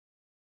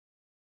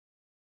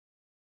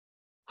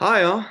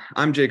Hi, all.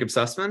 I'm Jacob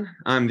Sussman.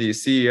 I'm the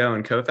CEO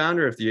and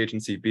co-founder of the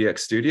agency BX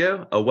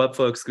Studio, a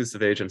Webflow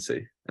exclusive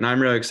agency. And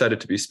I'm really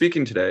excited to be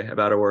speaking today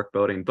about our work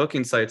building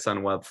booking sites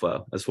on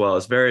Webflow, as well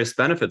as various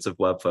benefits of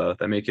Webflow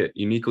that make it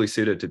uniquely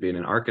suited to being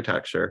an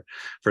architecture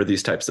for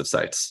these types of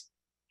sites.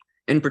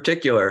 In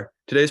particular,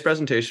 today's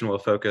presentation will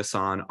focus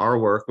on our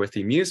work with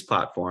the MEWs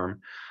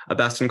platform, a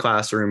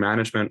best-in-class room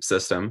management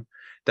system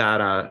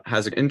that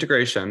has an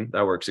integration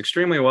that works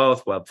extremely well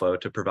with Webflow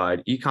to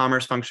provide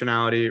e-commerce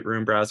functionality,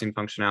 room browsing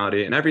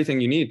functionality, and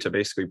everything you need to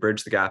basically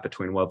bridge the gap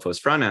between Webflow's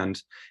front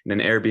end and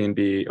an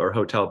Airbnb or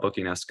hotel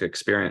booking-esque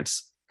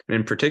experience. And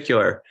in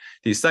particular,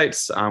 these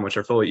sites, which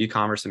are fully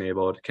e-commerce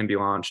enabled, can be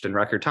launched in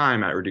record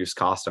time at reduced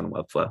cost on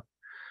Webflow.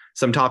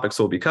 Some topics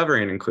we'll be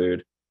covering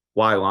include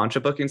why launch a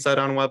booking site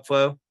on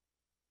Webflow,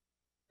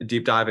 a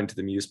deep dive into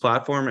the MEWs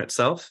platform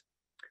itself,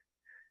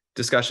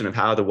 discussion of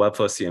how the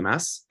Webflow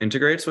CMS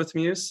integrates with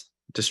MEWs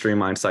to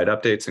streamline site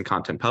updates and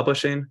content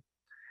publishing,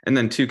 and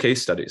then 2 case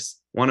studies,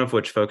 one of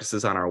which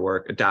focuses on our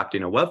work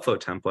adapting a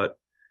Webflow template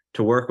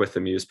to work with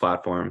the MEWs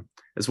platform,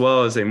 as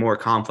well as a more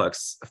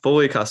complex,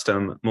 fully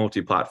custom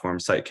multi-platform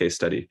site case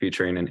study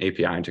featuring an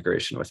API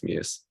integration with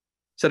MEWs.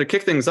 So to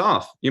kick things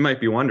off, you might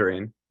be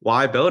wondering,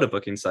 why build a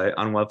booking site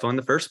on Webflow in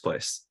the first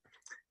place?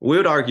 We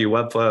would argue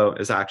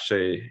Webflow is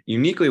actually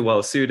uniquely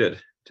well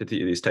suited to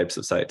these types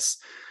of sites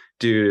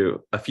due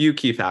to a few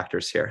key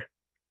factors here.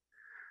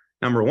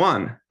 Number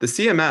one, the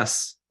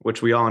CMS,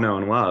 which we all know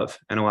and love,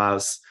 and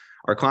allows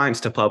our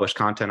clients to publish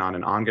content on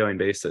an ongoing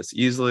basis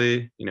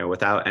easily,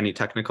 without any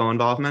technical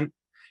involvement,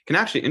 can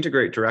actually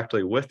integrate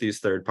directly with these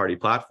third-party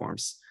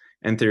platforms.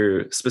 And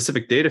through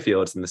specific data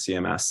fields in the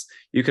CMS,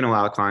 you can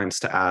allow clients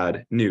to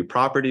add new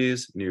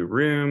properties, new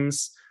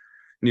rooms,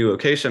 new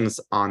locations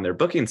on their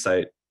booking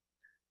site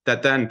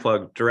that then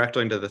plug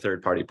directly into the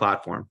third-party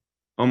platform,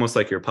 almost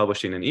like you're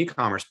publishing an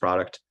e-commerce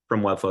product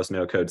from Webflow's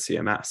no-code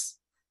CMS.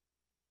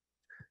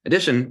 In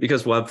addition,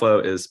 because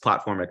Webflow is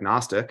platform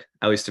agnostic,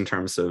 at least in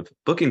terms of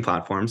booking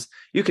platforms,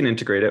 you can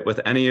integrate it with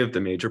any of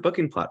the major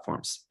booking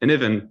platforms, and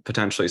even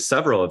potentially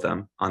several of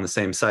them on the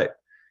same site.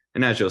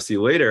 And as you'll see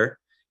later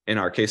in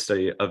our case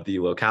study of the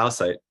Locale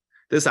site,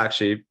 this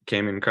actually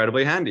came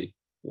incredibly handy,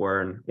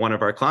 where one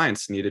of our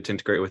clients needed to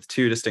integrate with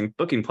 2 distinct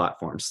booking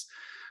platforms,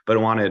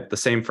 but wanted the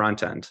same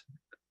front end,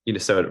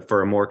 so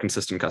for a more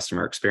consistent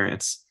customer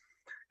experience.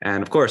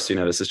 And of course,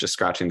 this is just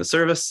scratching the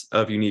surface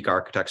of unique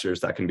architectures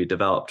that can be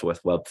developed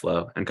with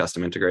Webflow and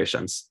custom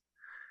integrations.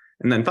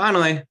 And then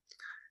finally,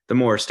 the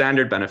more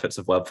standard benefits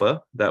of Webflow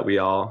that we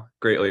all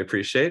greatly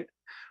appreciate,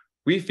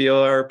 we feel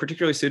are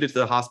particularly suited to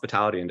the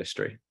hospitality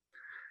industry,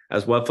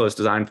 as Webflow's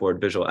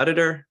design-forward visual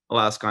editor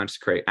allows clients to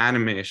create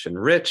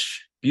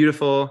animation-rich,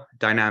 beautiful,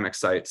 dynamic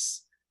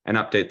sites and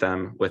update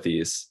them with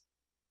ease.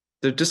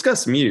 To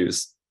discuss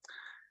MEWs,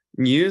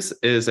 MEWs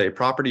is a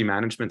property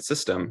management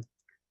system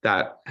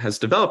that has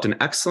developed an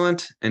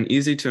excellent and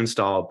easy to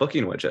install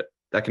booking widget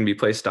that can be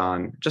placed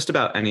on just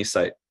about any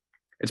site.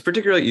 It's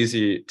particularly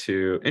easy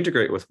to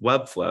integrate with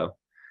Webflow,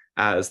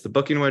 as the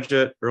booking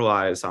widget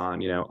relies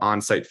on,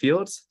 on-site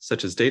fields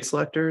such as date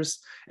selectors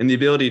and the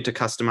ability to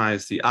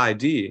customize the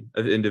ID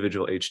of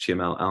individual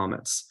HTML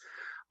elements,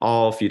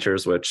 all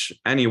features which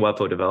any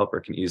Webflow developer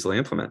can easily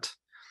implement.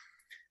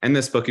 And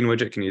this booking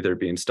widget can either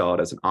be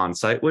installed as an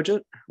on-site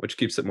widget, which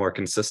keeps it more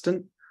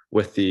consistent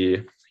with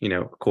the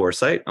core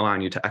site,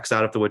 allowing you to X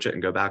out of the widget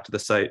and go back to the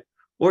site,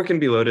 or it can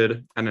be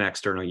loaded at an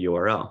external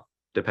URL,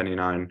 depending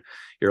on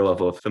your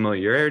level of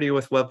familiarity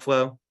with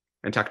Webflow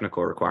and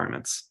technical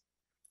requirements.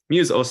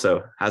 MEWs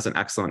also has an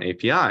excellent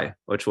API,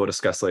 which we'll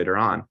discuss later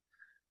on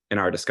in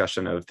our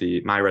discussion of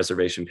the My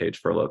Reservation page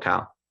for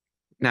Locale.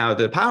 Now,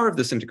 the power of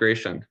this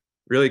integration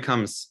really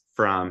comes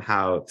from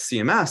how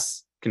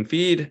CMS can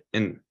feed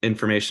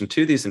information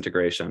to these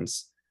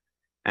integrations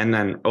and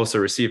then also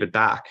receive it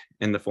back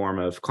in the form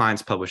of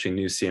clients publishing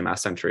new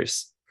CMS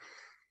entries.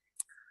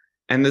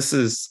 And this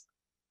is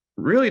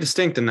really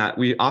distinct in that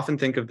we often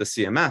think of the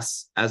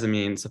CMS as a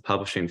means of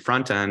publishing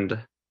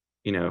front-end,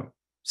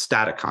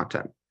 static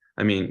content.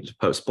 To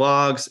post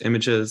blogs,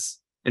 images,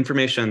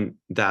 information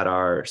that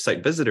our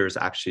site visitors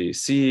actually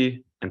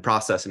see and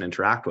process and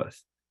interact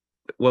with.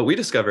 What we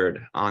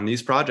discovered on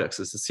these projects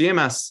is the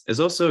CMS is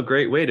also a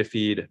great way to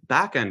feed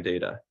backend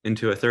data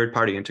into a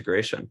third-party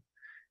integration,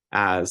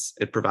 as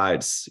it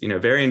provides,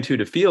 very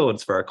intuitive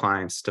fields for our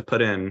clients to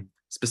put in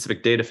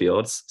specific data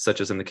fields,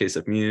 such as in the case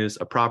of MEWs,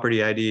 a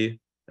property ID,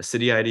 a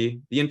city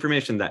ID, the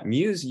information that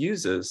MEWs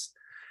uses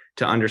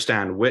to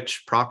understand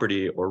which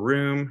property or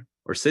room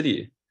or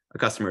city a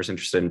customer is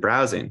interested in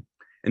browsing.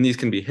 And these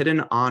can be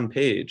hidden on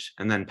page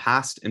and then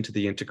passed into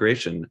the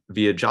integration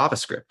via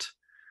JavaScript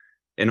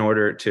in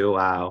order to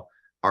allow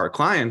our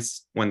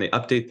clients, when they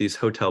update these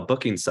hotel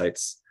booking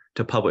sites,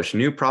 to publish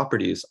new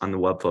properties on the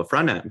Webflow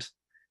front end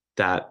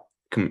that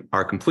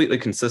are completely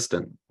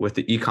consistent with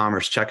the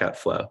e-commerce checkout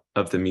flow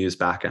of the MEWs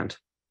backend.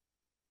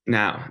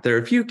 Now, there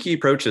are a few key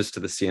approaches to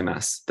the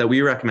CMS that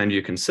we recommend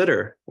you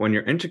consider when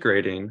you're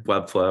integrating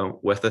Webflow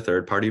with a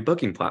third-party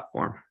booking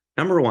platform.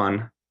 Number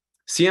one,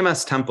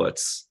 CMS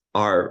templates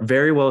are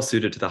very well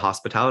suited to the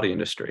hospitality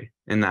industry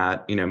in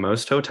that,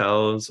 most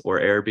hotels or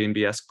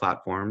Airbnb-esque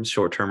platforms,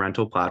 short-term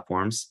rental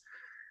platforms,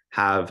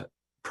 have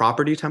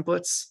property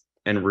templates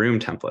and room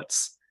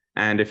templates.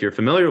 And if you're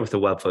familiar with the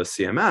Webflow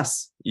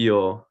CMS,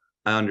 you'll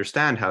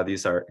understand how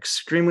these are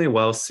extremely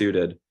well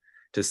suited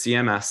to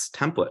CMS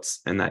templates,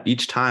 and that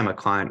each time a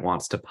client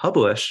wants to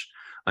publish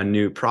a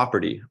new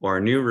property or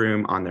a new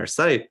room on their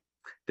site,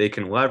 they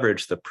can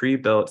leverage the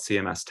pre-built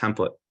CMS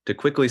template to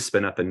quickly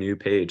spin up a new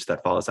page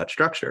that follows that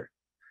structure.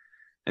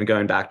 And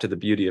going back to the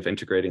beauty of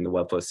integrating the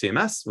Webflow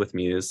CMS with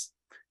MEWs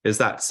is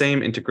that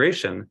same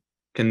integration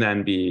can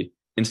then be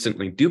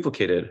instantly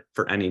duplicated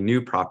for any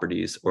new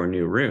properties or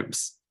new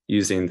rooms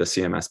using the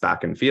CMS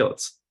backend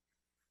fields.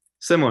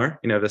 Similar,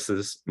 this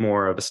is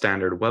more of a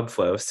standard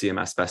Webflow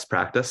CMS best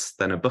practice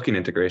than a booking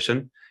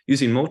integration.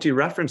 Using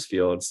multi-reference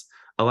fields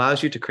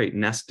allows you to create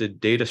nested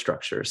data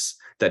structures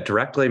that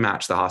directly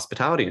match the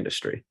hospitality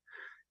industry.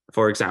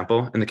 For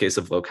example, in the case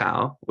of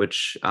Locale,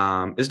 which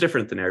is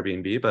different than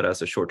Airbnb, but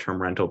as a short-term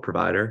rental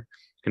provider,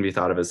 can be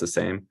thought of as the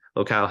same.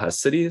 Locale has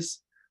cities,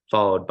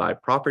 followed by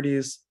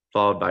properties,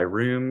 followed by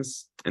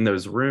rooms, and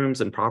those rooms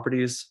and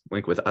properties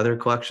link with other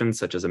collections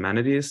such as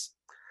amenities.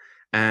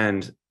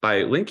 And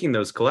by linking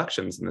those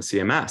collections in the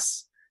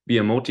CMS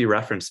via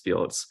multi-reference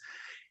fields,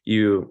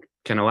 you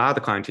can allow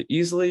the client to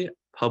easily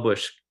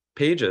publish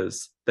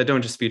pages that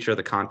don't just feature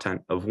the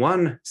content of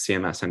one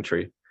CMS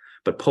entry,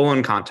 but pull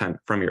in content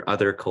from your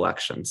other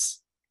collections.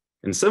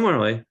 And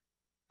similarly,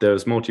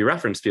 those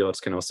multi-reference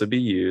fields can also be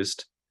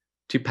used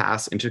to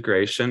pass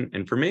integration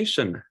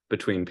information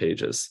between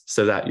pages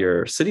so that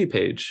your city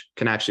page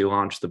can actually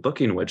launch the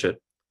booking widget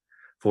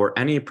for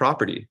any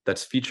property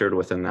that's featured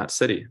within that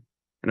city.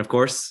 And of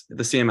course,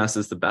 the CMS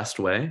is the best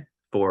way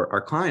for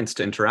our clients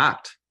to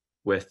interact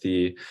with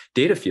the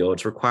data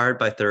fields required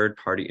by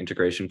third-party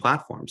integration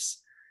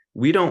platforms.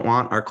 We don't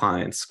want our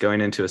clients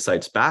going into a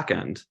site's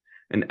backend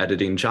and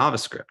editing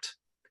JavaScript.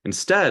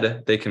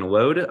 Instead, they can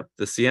load up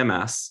the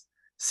CMS,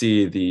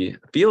 see the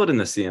field in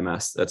the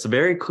CMS that's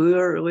very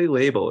clearly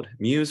labeled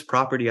MEWs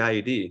property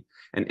IED,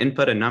 and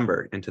input a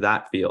number into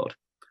that field,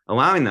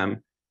 allowing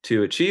them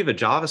to achieve a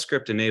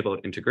JavaScript-enabled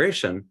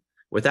integration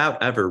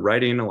without ever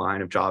writing a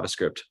line of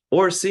JavaScript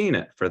or seeing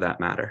it for that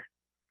matter.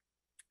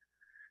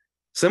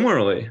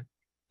 Similarly,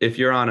 if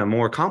you're on a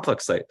more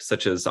complex site,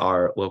 such as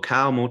our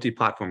Locale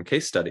multi-platform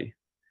case study,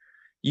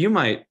 you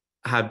might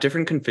have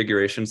different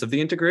configurations of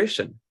the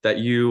integration that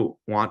you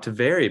want to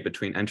vary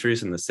between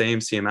entries in the same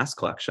CMS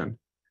collection.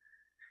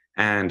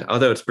 And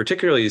although it's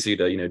particularly easy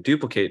to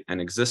duplicate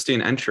an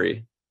existing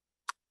entry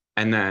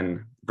and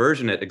then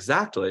version it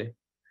exactly,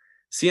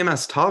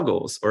 CMS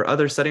toggles or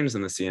other settings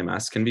in the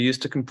CMS can be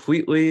used to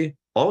completely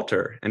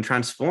alter and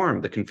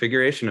transform the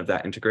configuration of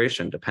that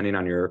integration depending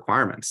on your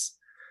requirements.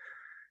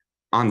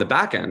 On the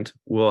back end,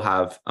 we'll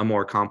have a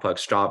more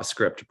complex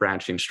JavaScript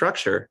branching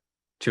structure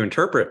to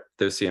interpret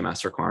those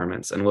CMS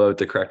requirements and load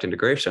the correct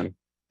integration.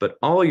 But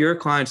all your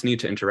clients need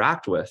to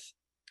interact with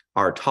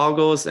are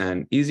toggles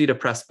and easy to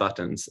press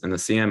buttons in the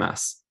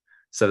CMS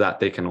so that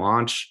they can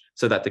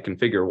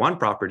configure one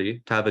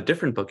property to have a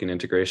different booking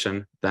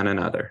integration than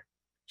another.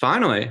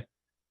 Finally,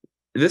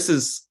 this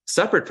is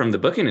separate from the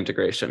booking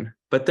integration,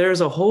 but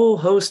there's a whole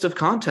host of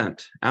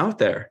content out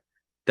there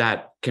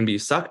that can be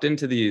sucked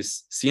into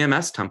these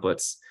CMS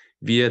templates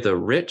via the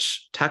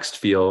rich text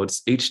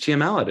fields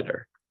HTML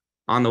editor.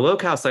 On the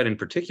Locale site in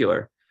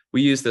particular,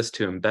 we use this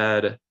to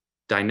embed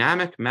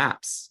dynamic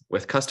maps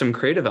with custom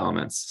creative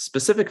elements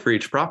specific for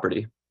each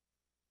property,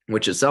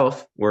 which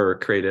itself were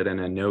created in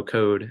a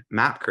no-code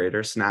map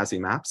creator, Snazzy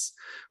Maps,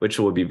 which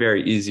will be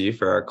very easy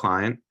for our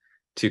client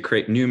to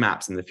create new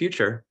maps in the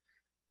future.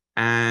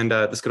 And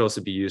this could also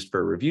be used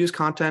for reviews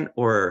content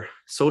or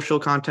social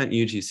content,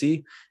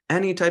 UGC,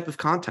 any type of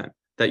content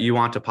that you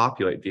want to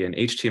populate via an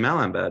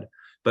HTML embed,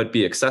 but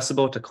be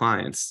accessible to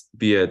clients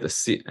via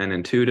an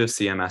intuitive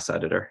CMS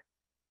editor.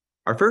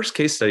 Our first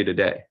case study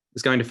today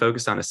is going to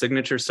focus on a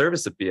signature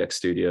service of BX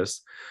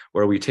Studios,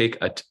 where we take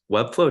a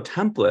Webflow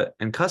template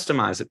and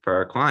customize it for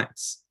our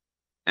clients.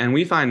 And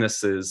we find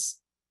this is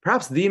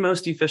perhaps the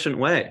most efficient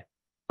way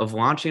of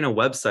launching a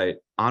website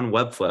on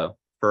Webflow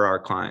for our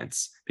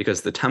clients,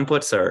 because the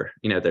templates are,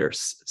 they're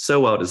so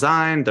well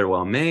designed, they're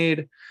well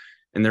made,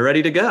 and they're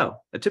ready to go.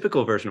 A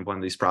typical version of one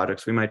of these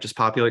projects, we might just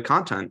populate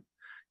content,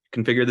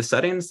 configure the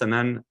settings, and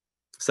then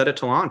set it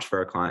to launch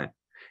for a client.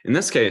 In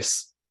this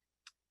case,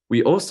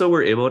 we also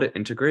were able to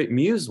integrate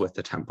MEWs with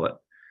the template.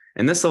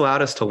 And this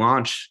allowed us to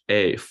launch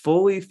a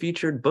fully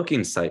featured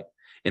booking site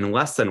in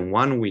less than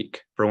 1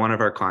 week for one of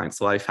our clients,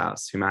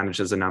 Lifehouse, who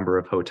manages a number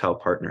of hotel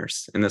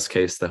partners, in this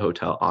case, the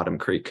Hotel Autumn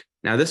Creek.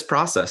 Now, this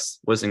process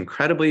was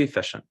incredibly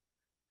efficient.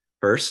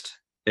 First,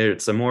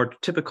 it's a more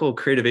typical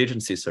creative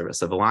agency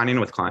service of aligning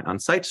with client on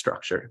site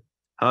structure.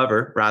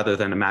 However, rather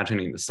than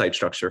imagining the site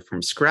structure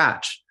from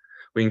scratch,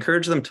 we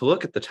encourage them to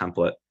look at the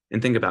template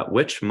and think about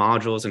which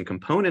modules and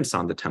components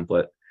on the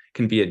template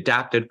can be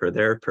adapted for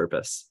their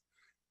purpose.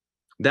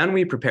 Then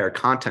we prepare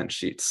content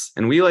sheets,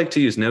 and we like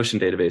to use Notion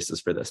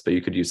databases for this, but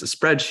you could use a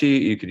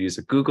spreadsheet, you could use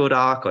a Google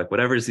Doc, like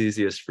whatever is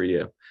easiest for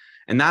you.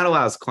 And that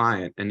allows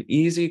client an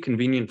easy,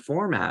 convenient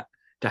format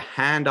to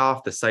hand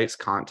off the site's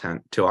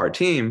content to our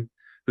team,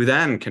 who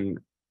then can,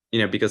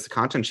 because the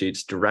content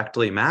sheets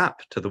directly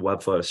map to the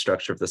Webflow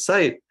structure of the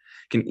site,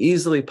 can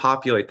easily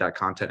populate that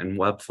content in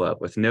Webflow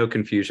with no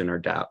confusion or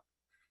doubt.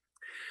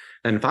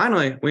 And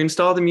finally, we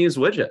install the MEWs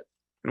widget.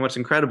 And what's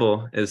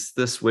incredible is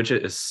this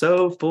widget is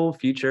so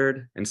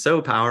full-featured and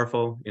so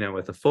powerful,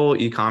 with a full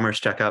e-commerce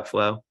checkout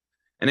flow.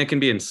 And it can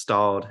be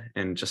installed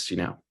in just,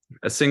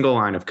 a single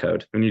line of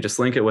code. And you just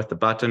link it with the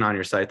button on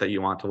your site that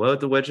you want to load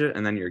the widget,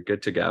 and then you're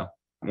good to go.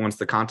 Once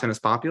the content is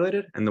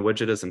populated and the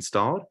widget is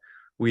installed,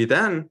 we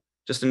then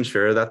just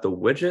ensure that the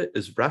widget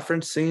is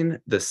referencing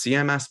the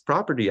CMS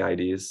property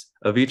IDs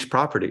of each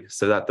property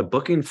so that the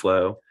booking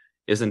flow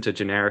isn't a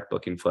generic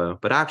booking flow,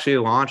 but actually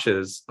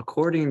launches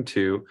according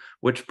to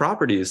which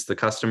properties the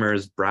customer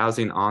is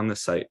browsing on the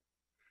site.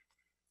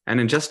 And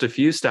in just a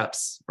few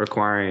steps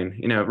requiring,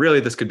 really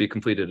this could be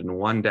completed in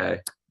one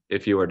day.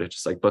 If you were to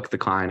just book the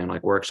client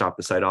and workshop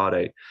the site all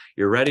day,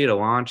 you're ready to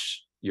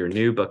launch your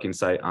new booking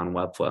site on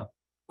Webflow.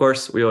 Of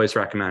course, we always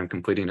recommend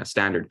completing a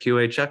standard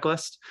QA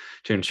checklist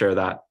to ensure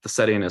that the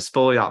setting is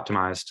fully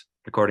optimized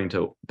according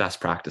to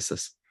best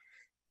practices.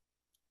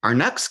 Our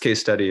next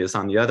case study is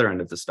on the other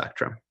end of the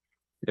spectrum.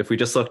 If we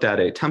just looked at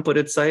a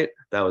templated site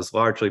that was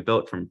largely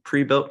built from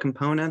pre-built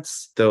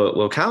components, the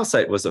Locale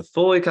site was a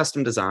fully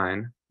custom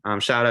design.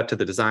 Shout out to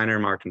the designer,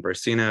 Martin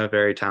Bersino,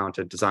 very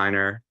talented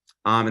designer.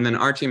 And then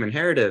our team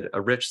inherited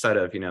a rich set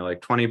of,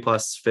 20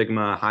 plus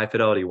Figma high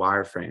fidelity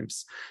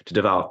wireframes to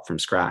develop from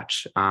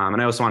scratch. And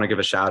I also want to give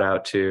a shout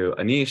out to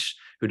Anish,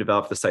 who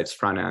developed the site's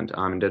front end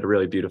and did a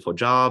really beautiful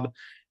job,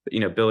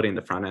 building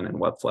the front end in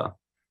Webflow.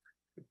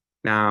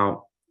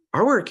 Now,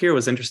 our work here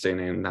was interesting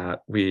in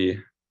that we,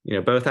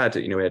 both had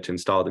to, we had to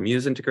install the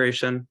MEWs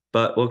integration,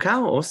 but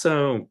Locale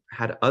also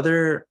had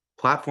other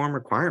platform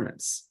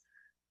requirements,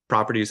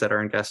 properties that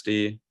are in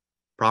Guesty,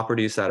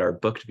 properties that are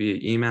booked via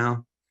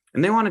email.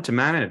 And they wanted to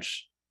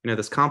manage,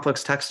 this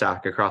complex tech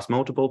stack across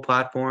multiple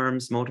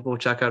platforms, multiple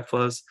checkout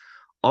flows,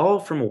 all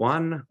from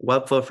one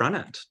Webflow front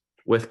end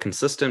with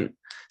consistent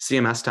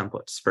CMS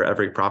templates for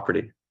every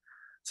property.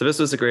 So this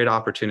was a great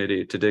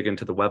opportunity to dig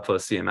into the Webflow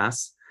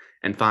CMS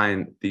and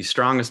find the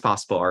strongest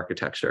possible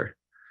architecture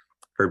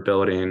for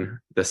building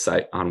this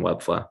site on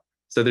Webflow.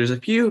 So there's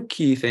a few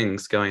key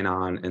things going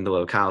on in the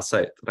Locale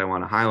site that I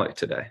want to highlight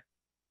today.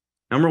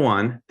 Number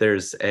one,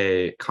 there's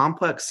a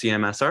complex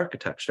CMS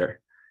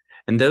architecture.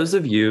 And those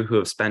of you who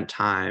have spent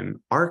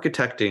time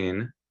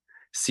architecting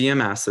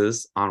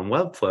CMSs on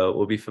Webflow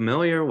will be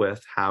familiar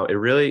with how it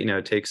really,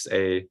 takes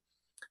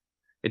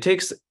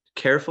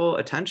careful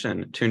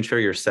attention to ensure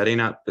you're setting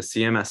up the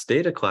CMS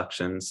data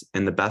collections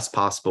in the best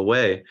possible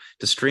way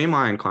to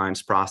streamline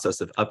clients' process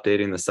of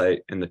updating the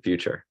site in the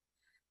future.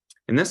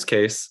 In this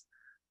case,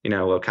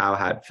 Locale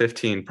had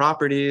 15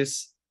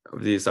 properties.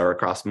 These are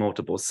across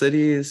multiple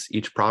cities.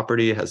 Each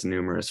property has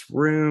numerous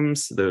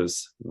rooms.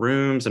 Those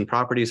rooms and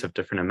properties have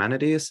different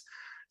amenities.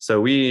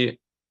 So we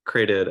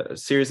created a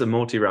series of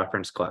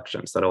multi-reference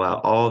collections that allow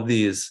all of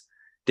these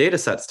data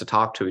sets to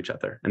talk to each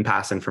other and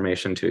pass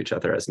information to each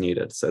other as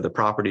needed. So the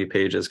property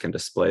pages can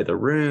display the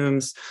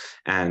rooms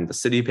and the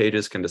city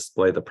pages can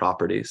display the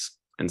properties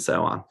and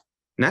so on.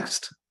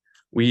 Next,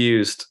 we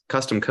used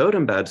custom code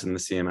embeds in the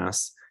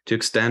CMS to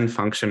extend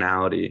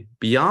functionality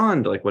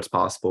beyond what's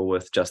possible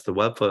with just the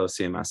Webflow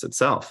CMS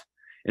itself.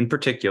 In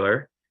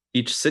particular,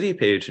 each city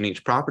page and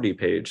each property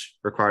page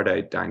required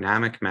a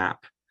dynamic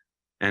map.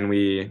 And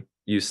we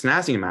use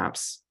snazzy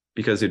maps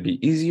because it'd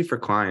be easy for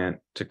client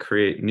to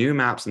create new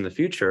maps in the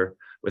future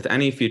with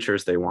any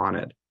features they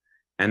wanted.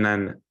 And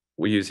then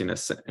with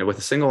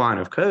a single line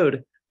of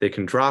code, they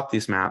can drop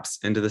these maps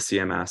into the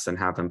CMS and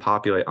have them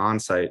populate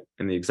on-site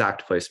in the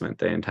exact placement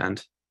they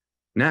intend.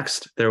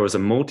 Next, there was a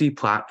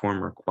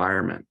multi-platform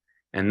requirement,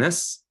 and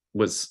this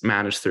was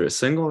managed through a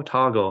single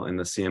toggle in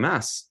the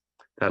CMS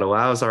that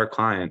allows our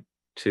client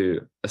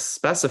to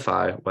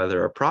specify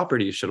whether a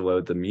property should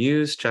load the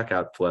MEWs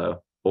checkout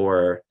flow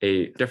or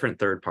a different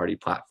third-party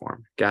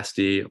platform,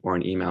 Guesty or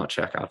an email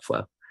checkout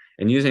flow.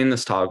 And using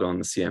this toggle in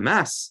the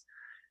CMS,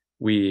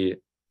 we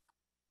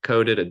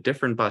coded a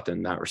different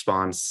button that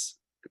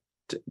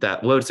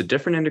loads a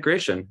different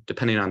integration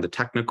depending on the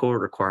technical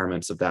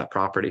requirements of that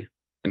property.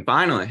 And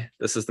finally,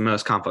 this is the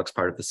most complex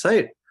part of the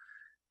site.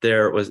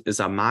 There is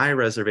a My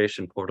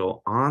Reservation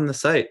portal on the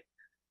site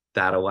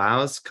that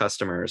allows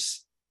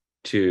customers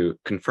to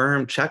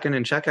confirm check-in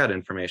and checkout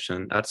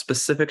information that's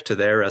specific to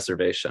their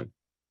reservation.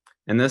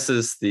 And this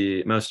is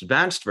the most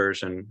advanced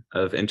version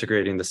of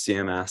integrating the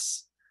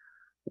CMS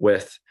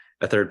with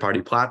a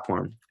third-party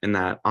platform, in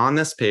that on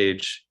this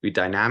page, we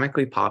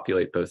dynamically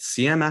populate both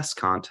CMS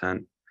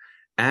content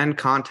and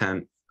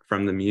content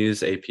from the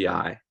MEWs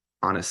API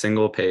on a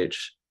single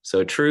page. So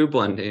a true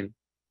blending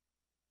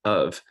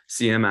of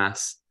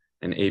CMS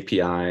and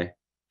API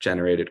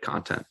generated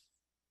content.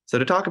 So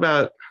to talk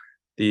about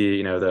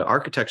the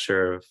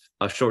architecture of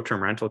a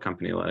short-term rental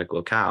company like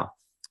Locale,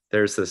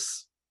 there's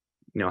this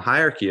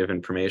hierarchy of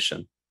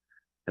information.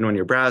 And when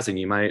you're browsing,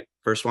 you might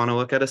first want to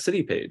look at a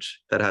city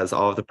page that has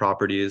all of the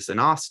properties in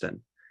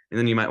Austin. And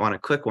then you might want to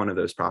click one of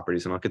those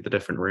properties and look at the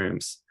different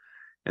rooms.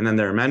 And then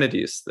there are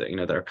amenities that,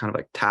 they're kind of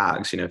like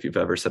tags, if you've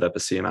ever set up a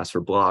CMS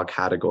for blog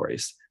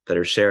categories that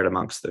are shared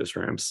amongst those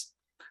rooms.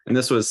 And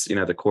this was,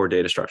 the core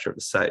data structure of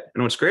the site.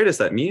 And what's great is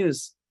that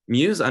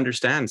MEWs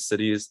understands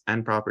cities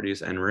and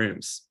properties and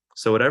rooms.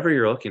 So whatever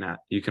you're looking at,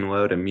 you can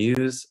load a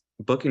MEWs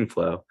booking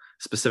flow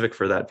specific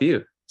for that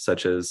view,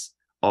 such as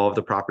all of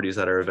the properties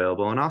that are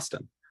available in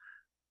Austin,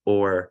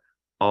 or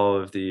all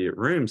of the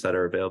rooms that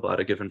are available at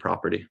a given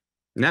property.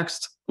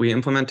 Next, we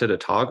implemented a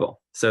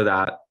toggle so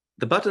that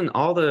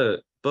all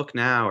the book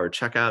now or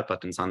checkout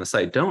buttons on the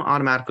site don't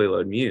automatically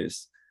load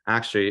MEWs.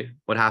 Actually,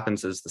 what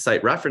happens is the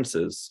site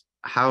references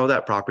how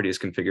that property is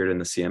configured in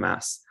the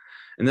CMS.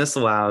 And this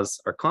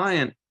allows our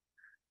client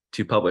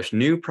to publish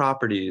new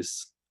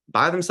properties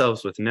by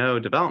themselves with no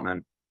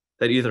development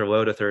that either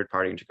load a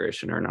third-party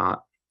integration or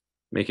not,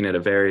 making it a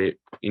very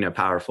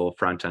powerful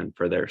front end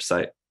for their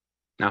site.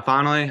 Now,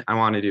 finally, I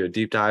want to do a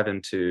deep dive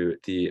into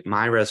the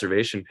My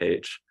Reservation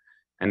page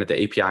and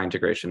the API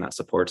integration that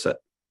supports it.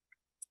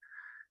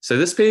 So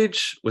this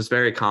page was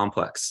very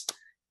complex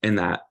in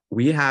that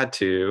we had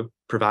to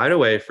provide a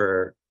way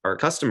for our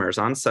customers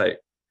on site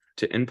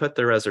to input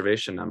their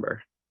reservation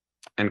number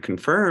and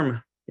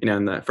confirm,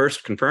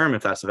 first confirm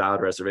if that's a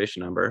valid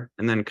reservation number,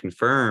 and then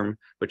confirm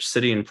which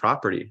city and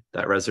property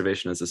that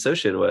reservation is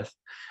associated with,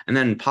 and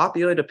then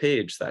populate a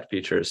page that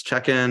features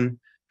check-in,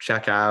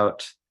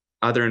 check-out,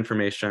 other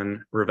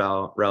information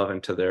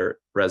relevant to their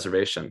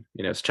reservation.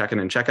 It's check-in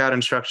and check-out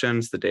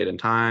instructions, the date and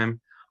time,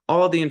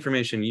 all the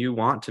information you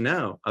want to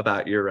know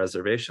about your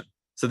reservation.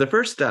 So the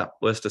first step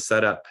was to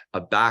set up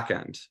a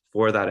backend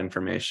for that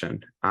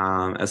information,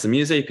 as the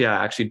MEWs API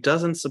actually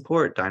doesn't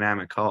support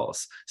dynamic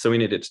calls. So we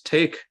needed to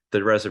take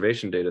the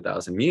reservation data that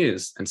was in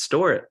MEWs and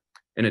store it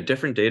in a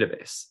different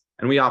database.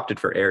 And we opted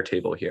for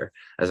Airtable here,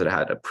 as it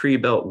had a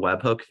pre-built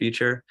webhook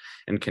feature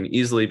and can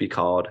easily be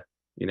called,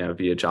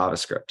 via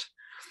JavaScript.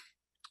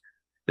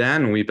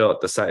 Then we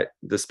built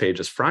this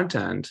page's front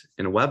end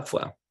in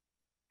Webflow.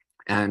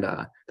 And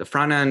the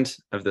front end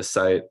of this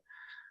site,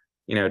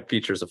 it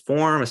features a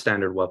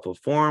standard Webflow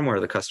form where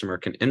the customer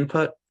can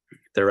input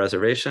their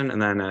reservation.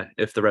 And then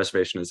if the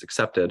reservation is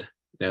accepted,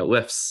 it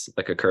lifts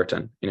like a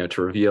curtain,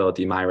 to reveal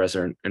the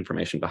MyReser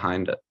information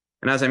behind it.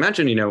 And as I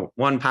mentioned,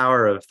 one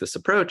power of this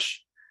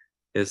approach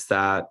is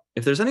that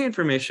if there's any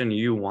information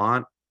you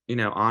want,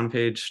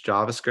 on-page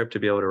JavaScript to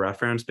be able to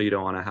reference, but you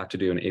don't want to have to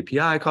do an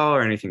API call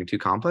or anything too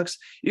complex,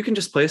 you can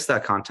just place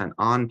that content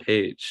on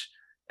page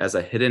as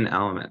a hidden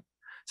element.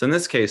 So in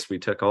this case, we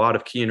took a lot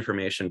of key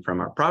information from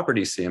our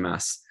property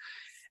CMS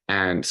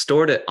and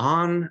stored it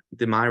on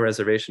the My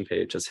Reservation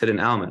page as hidden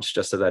elements,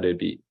 just so that it'd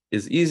be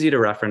as easy to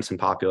reference and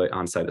populate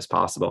on site as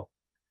possible.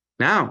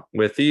 Now,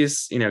 with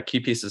these key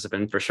pieces of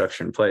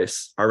infrastructure in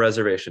place, our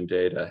reservation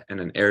data in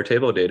an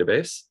Airtable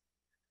database,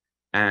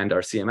 and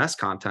our CMS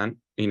content,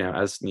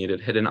 as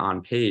needed, hidden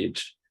on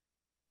page,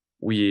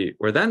 we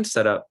were then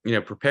set up,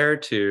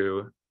 prepared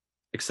to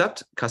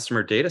accept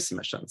customer data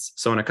submissions.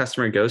 So when a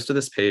customer goes to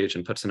this page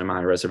and puts in a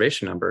My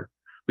Reservation number,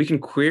 we can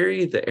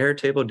query the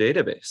Airtable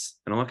database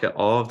and look at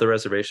all of the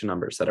reservation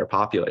numbers that are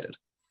populated.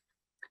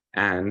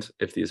 And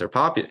if these are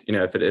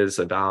if it is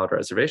a valid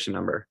reservation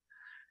number,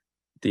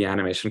 the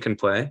animation can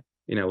play,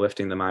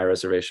 lifting the My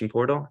Reservation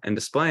portal and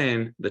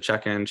displaying the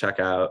check-in,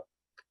 check-out,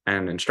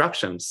 and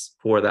instructions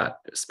for that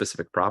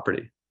specific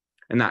property.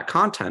 And that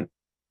content,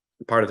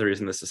 part of the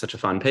reason this is such a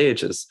fun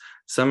page is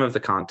some of the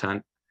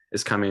content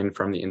is coming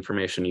from the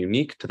information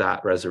unique to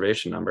that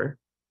reservation number,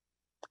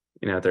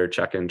 their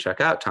check-in,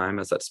 check-out time,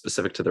 as that's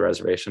specific to the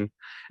reservation.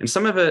 And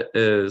some of it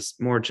is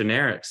more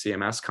generic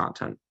CMS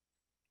content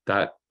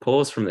that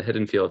pulls from the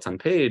hidden fields on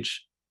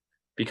page,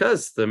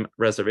 because the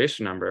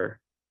reservation number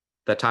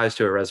that ties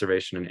to a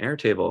reservation in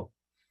Airtable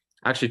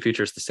actually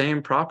features the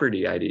same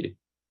property ID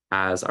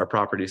as our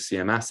property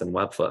CMS and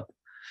Webflow.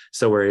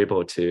 So we're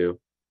able to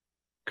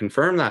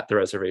confirm that the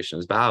reservation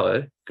is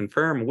valid,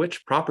 confirm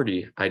which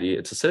property ID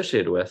it's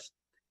associated with,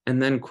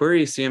 and then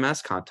query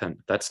CMS content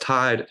that's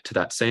tied to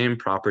that same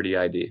property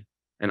ID.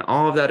 And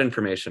all of that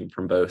information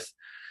from both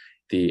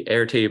the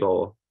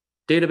Airtable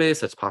database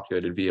that's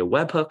populated via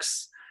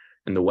webhooks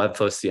and the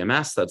Webflow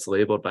CMS that's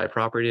labeled by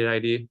property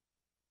ID,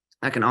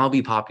 that can all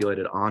be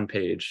populated on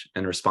page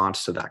in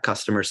response to that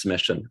customer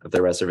submission of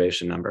their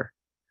reservation number.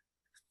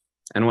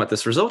 And what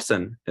this results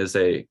in is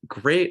a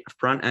great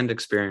front-end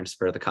experience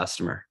for the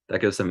customer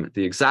that gives them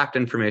the exact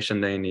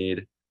information they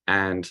need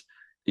and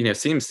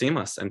seems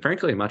seamless and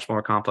frankly much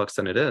more complex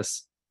than it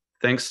is,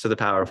 thanks to the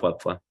power of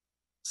Webflow.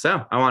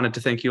 So I wanted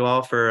to thank you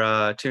all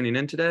for tuning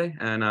in today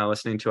and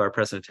listening to our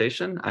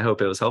presentation. I hope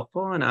it was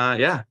helpful. And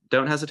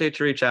don't hesitate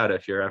to reach out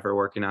if you're ever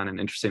working on an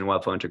interesting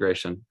Webflow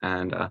integration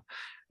and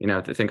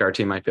I think our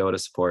team might be able to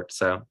support.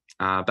 So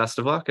best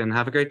of luck and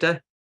have a great day.